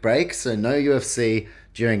 1-week break, so no UFC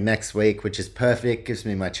during next week, which is perfect. Gives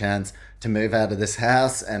me my chance to move out of this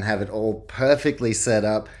house and have it all perfectly set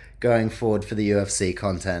up going forward for the UFC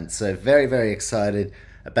content. So very, very excited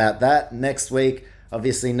about that. Next week,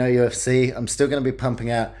 obviously no UFC. I'm still going to be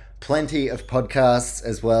pumping out plenty of podcasts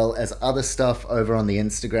as well as other stuff over on the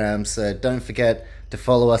Instagram. So don't forget to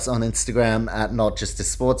follow us on Instagram at Not Just a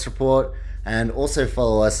Sports Report, and also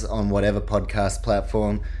follow us on whatever podcast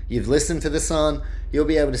platform you've listened to this on. You'll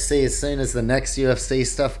be able to see as soon as the next UFC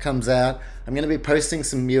stuff comes out. I'm going to be posting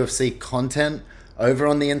some UFC content over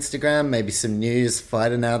on the Instagram, maybe some news,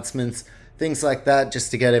 fight announcements, things like that,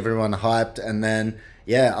 just to get everyone hyped. And then,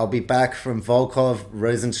 yeah, I'll be back from Volkov,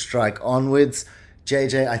 Rosenstrike onwards.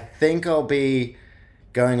 JJ, I think I'll be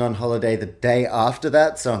going on holiday the day after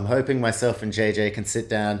that, so I'm hoping myself and JJ can sit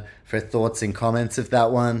down for thoughts and comments of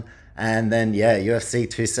that one. And then, yeah, UFC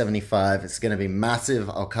 275, it's going to be massive.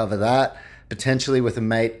 I'll cover that, potentially with a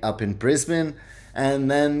mate up in Brisbane.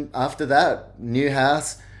 And then after that, new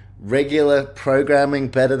house, regular programming,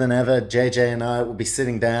 better than ever. JJ and I will be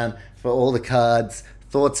sitting down for all the cards,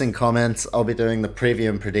 thoughts and comments. I'll be doing the preview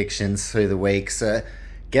and predictions through the week. So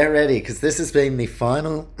get ready, because this has been the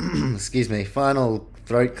final, final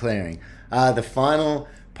throat clearing. The final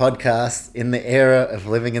podcast in the era of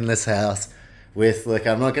living in this house with, look,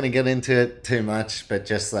 I'm not going to get into it too much, but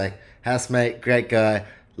just like housemate, great guy,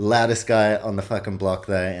 loudest guy on the fucking block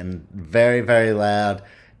though, and very, very loud,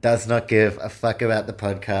 does not give a fuck about the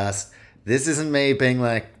podcast. This isn't me being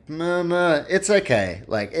like, no, it's okay.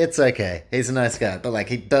 Like, it's okay. He's a nice guy, but like,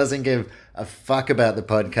 he doesn't give a fuck about the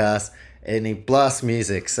podcast, and he blasts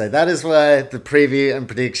music. So that is why the preview and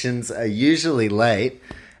predictions are usually late,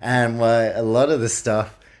 and why a lot of the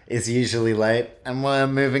stuff is usually late, and why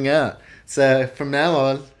I'm moving out. So from now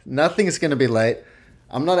on, nothing's going to be late.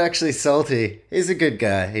 I'm not actually salty. He's a good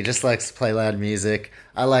guy. He just likes to play loud music.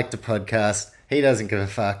 I like to podcast. He doesn't give a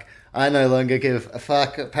fuck. I no longer give a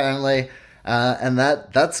fuck, apparently. And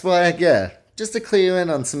that's why, yeah, just to clear you in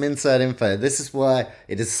on some inside info, this is why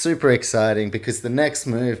it is super exciting, because the next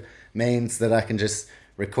move means that I can just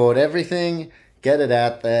record everything, get it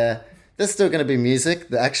out there. There's still going to be music.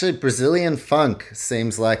 Actually, Brazilian funk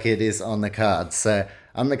seems like it is on the cards. So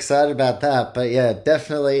I'm excited about that. But yeah,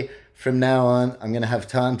 definitely from now on, I'm going to have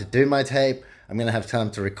time to do my tape. I'm going to have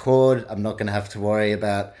time to record. I'm not going to have to worry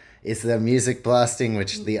about, is there music blasting,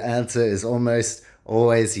 which the answer is almost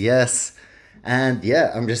always yes. And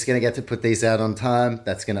yeah, I'm just going to get to put these out on time.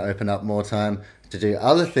 That's going to open up more time to do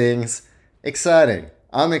other things. Exciting.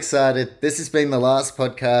 I'm excited. This has been the last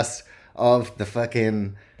podcast of the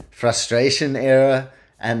fucking frustration era.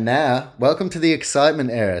 And now, welcome to the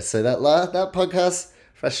excitement era. So that podcast,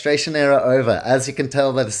 frustration era over. As you can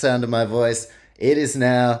tell by the sound of my voice, it is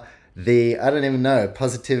now the, I don't even know,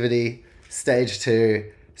 positivity, stage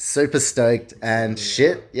 2, super stoked, and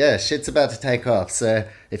shit's about to take off. So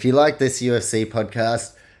if you like this UFC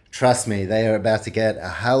podcast, trust me, they are about to get a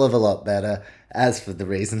hell of a lot better, as for the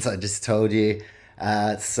reasons I just told you.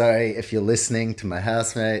 Sorry if you're listening to my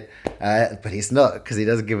housemate, but he's not, because he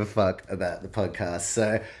doesn't give a fuck about the podcast.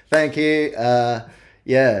 So thank you.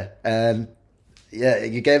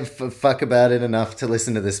 You gave a fuck about it enough to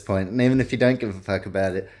listen to this point. And even if you don't give a fuck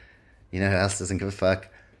about it, you know who else doesn't give a fuck?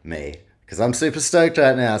 Me. Because I'm super stoked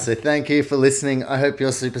right now. So thank you for listening. I hope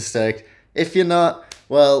you're super stoked. If you're not,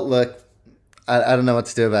 well, look, I don't know what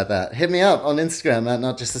to do about that. Hit me up on Instagram at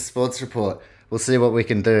Not Just a Sports Report. We'll see what we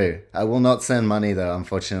can do. I will not send money though,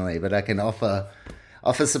 unfortunately, but I can offer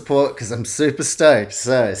support because I'm super stoked.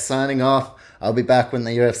 So signing off. I'll be back when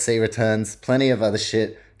the UFC returns. Plenty of other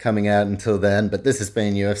shit coming out until then, but this has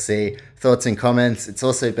been UFC Thoughts and Comments. It's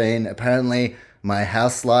also been apparently my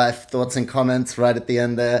house life thoughts and comments right at the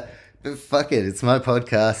end there. But fuck it, it's my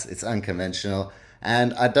podcast. It's unconventional,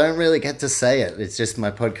 and I don't really get to say it. It's just my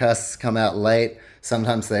podcasts come out late.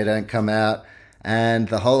 Sometimes they don't come out. And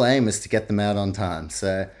the whole aim is to get them out on time.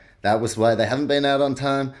 So that was why they haven't been out on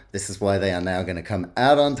time. This is why they are now going to come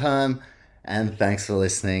out on time. And thanks for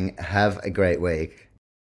listening. Have a great week.